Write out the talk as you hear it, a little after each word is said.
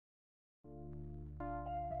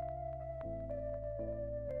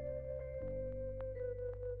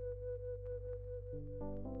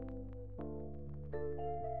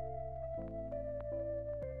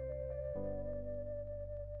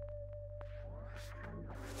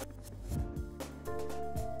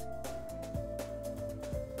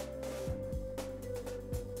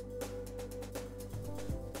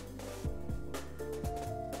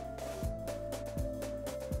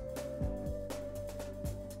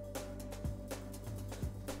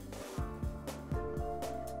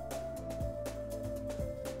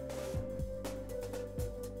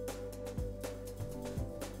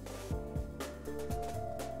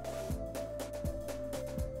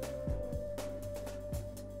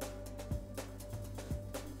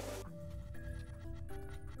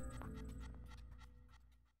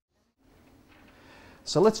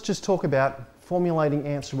So let's just talk about formulating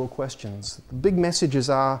answerable questions. The big messages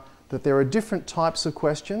are that there are different types of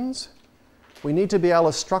questions. We need to be able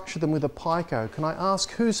to structure them with a PICO. Can I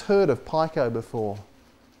ask who's heard of PICO before?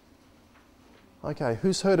 Okay,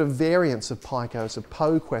 who's heard of variants of PICOs, of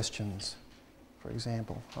PO questions, for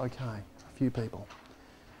example? Okay, a few people.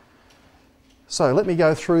 So let me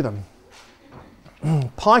go through them.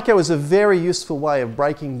 PICO is a very useful way of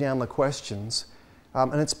breaking down the questions,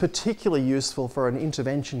 and it's particularly useful for an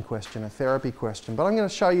intervention question, a therapy question. But I'm going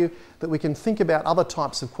to show you that we can think about other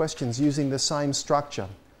types of questions using the same structure.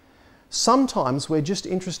 Sometimes we're just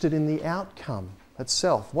interested in the outcome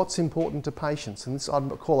itself, what's important to patients, and this I'd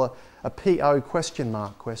call a PO question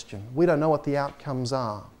mark question. We don't know what the outcomes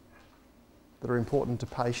are that are important to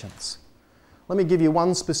patients. Let me give you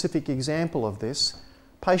one specific example of this.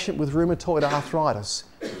 Patient with rheumatoid arthritis.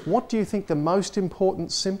 What do you think the most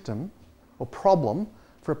important symptom or problem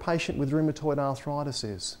for a patient with rheumatoid arthritis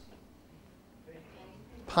is?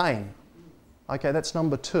 Pain. Okay, that's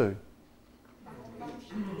number 2.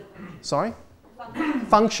 Sorry?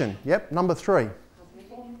 Function. Yep, number 3.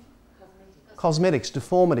 Cosmetics,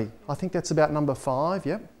 deformity. I think that's about number 5,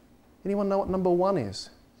 yep. Anyone know what number 1 is?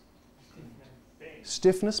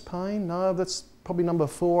 Stiffness, pain? No, that's probably number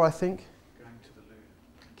 4, I think.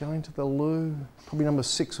 Going to the loo, probably number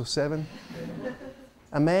 6 or 7.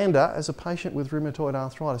 Amanda, as a patient with rheumatoid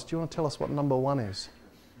arthritis, do you want to tell us what number 1 is?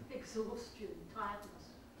 Exhaustion, tiredness.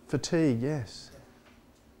 Fatigue, yes.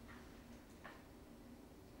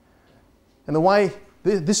 And the way,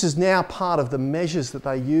 this is now part of the measures that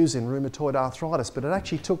they use in rheumatoid arthritis, but it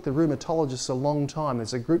actually took the rheumatologists a long time.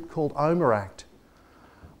 There's a group called OMERACT,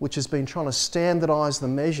 which has been trying to standardise the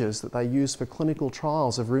measures that they use for clinical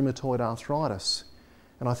trials of rheumatoid arthritis.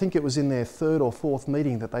 And I think it was in their 3rd or 4th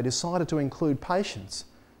meeting that they decided to include patients.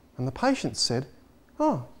 And the patients said,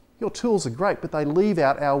 oh, your tools are great, but they leave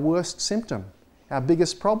out our worst symptom, our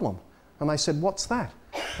biggest problem. And they said, what's that?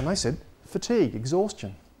 And they said, fatigue,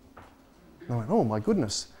 exhaustion. And I went, oh my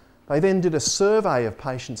goodness. They then did a survey of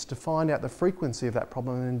patients to find out the frequency of that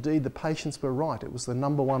problem, and indeed the patients were right. It was the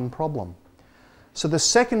number 1 problem. So the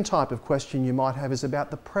second type of question you might have is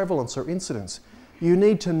about the prevalence or incidence. You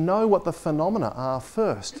need to know what the phenomena are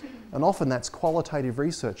first, and often that's qualitative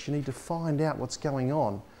research. You need to find out what's going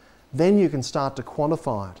on. Then you can start to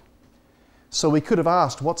quantify it. So we could have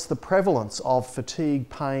asked, what's the prevalence of fatigue,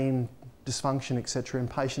 pain, dysfunction, etc. in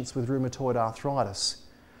patients with rheumatoid arthritis?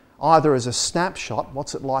 Either as a snapshot,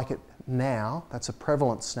 what's it like now, that's a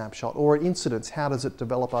prevalence snapshot, or an incidence, how does it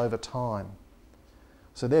develop over time?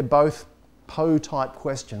 So they're both PO-type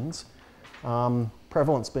questions.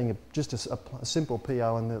 Prevalence being just a simple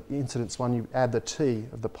PO, and the incidence one, you add the T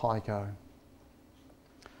of the PICO.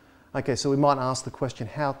 Okay, so we might ask the question,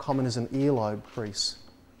 how common is an earlobe crease?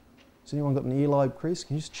 Has anyone got an earlobe crease?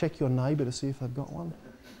 Can you just check your neighbour to see if they've got one?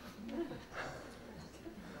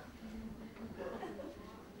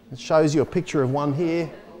 It shows you a picture of one here.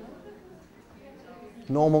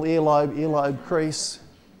 Normal earlobe crease.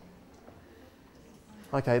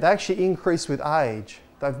 Okay, they actually increase with age.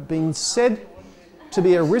 They've been said to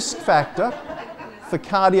be a risk factor for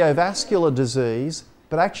cardiovascular disease,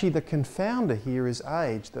 but actually the confounder here is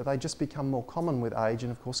age, that they just become more common with age, and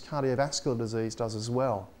of course cardiovascular disease does as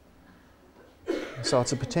well. So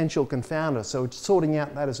it's a potential confounder. So sorting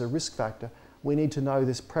out that as a risk factor, we need to know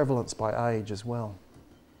this prevalence by age as well.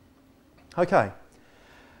 Okay.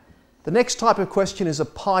 The next type of question is a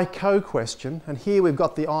PICO question, and here we've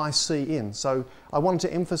got the IC in. So I wanted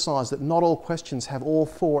to emphasise that not all questions have all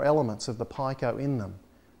 4 elements of the PICO in them.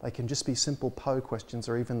 They can just be simple PO questions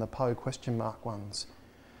or even the PO question mark ones.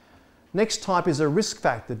 Next type is a risk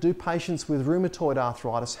factor. Do patients with rheumatoid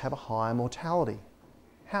arthritis have a higher mortality?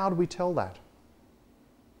 How do we tell that?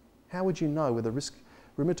 How would you know with a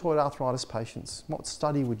rheumatoid arthritis patients? What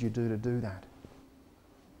study would you do to do that?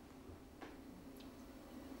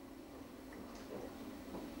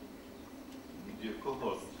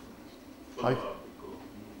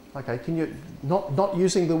 Okay, can you, not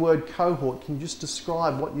using the word cohort, can you just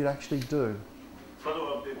describe what you'd actually do?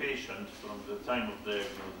 Follow up the patient from the time of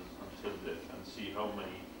diagnosis until death and see how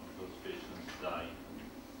many of those patients die.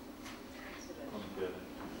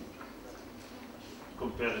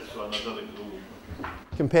 Compare it to another group.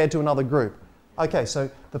 Compared to another group. Okay, so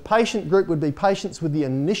the patient group would be patients with the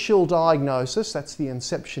initial diagnosis, that's the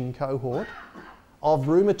inception cohort, of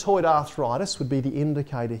rheumatoid arthritis would be the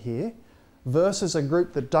indicator here, versus a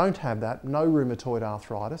group that don't have that, no rheumatoid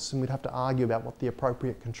arthritis, and we'd have to argue about what the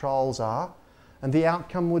appropriate controls are, and the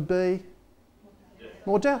outcome would be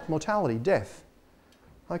mortality, death.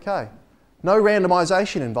 Okay, No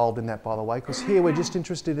randomisation involved in that, by the way, because here we're just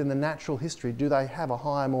interested in the natural history. Do they have a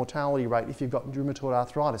higher mortality rate if you've got rheumatoid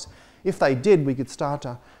arthritis? If they did, we could start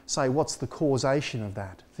to say, what's the causation of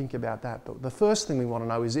that? Think about that. But the first thing we want to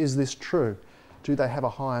know is this true? Do they have a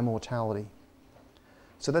higher mortality?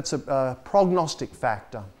 So that's a prognostic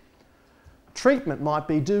factor. Treatment might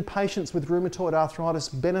be, do patients with rheumatoid arthritis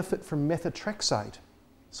benefit from methotrexate?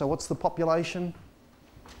 So what's the population?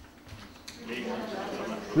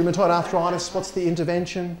 Rheumatoid arthritis, what's the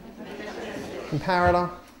intervention? Comparator?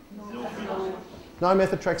 No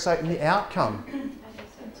methotrexate, and the outcome?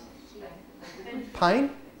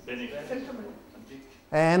 Pain?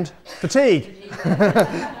 And fatigue.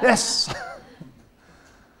 Yes.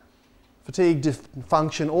 Fatigue,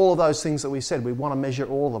 dysfunction, all of those things that we said, we want to measure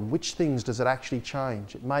all of them. Which things does it actually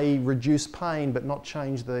change? It may reduce pain but not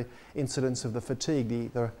change the incidence of the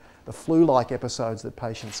fatigue, the flu-like episodes that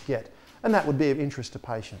patients get. And that would be of interest to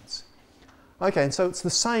patients. Okay, and so it's the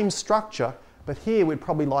same structure, but here we'd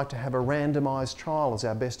probably like to have a randomised trial as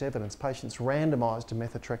our best evidence. Patients randomised to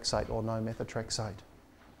methotrexate or no methotrexate.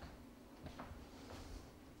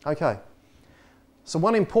 Okay. So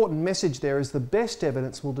one important message there is the best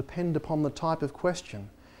evidence will depend upon the type of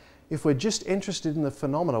question. If we're just interested in the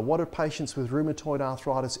phenomena, what do patients with rheumatoid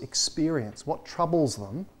arthritis experience? What troubles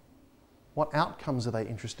them? What outcomes are they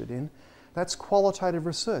interested in? That's qualitative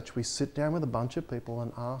research. We sit down with a bunch of people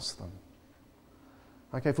and ask them.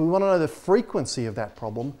 Okay, if we want to know the frequency of that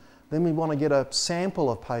problem, then we want to get a sample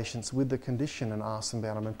of patients with the condition and ask them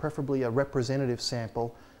about them, and preferably a representative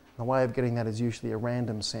sample. And a way of getting that is usually a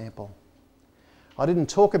random sample. I didn't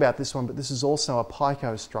talk about this one, but this is also a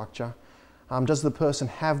PICO structure. Does the person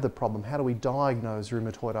have the problem? How do we diagnose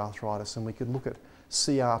rheumatoid arthritis? And we could look at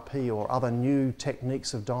CRP or other new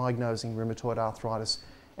techniques of diagnosing rheumatoid arthritis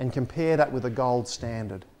and compare that with a gold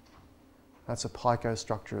standard. That's a PICO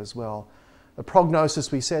structure as well. The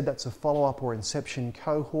prognosis, we said, that's a follow-up or inception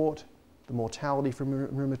cohort, the mortality from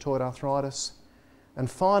rheumatoid arthritis. And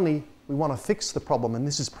finally, we want to fix the problem, and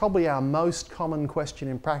this is probably our most common question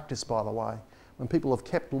in practice, by the way. When people have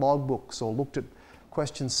kept logbooks or looked at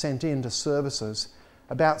questions sent in to services,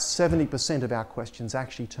 about 70% of our questions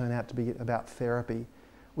actually turn out to be about therapy,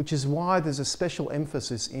 which is why there's a special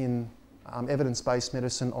emphasis in evidence-based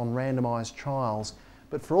medicine on randomised trials.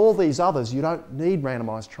 But for all these others, you don't need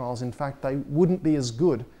randomised trials. In fact, they wouldn't be as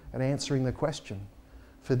good at answering the question.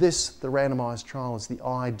 For this, the randomised trial is the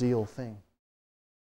ideal thing.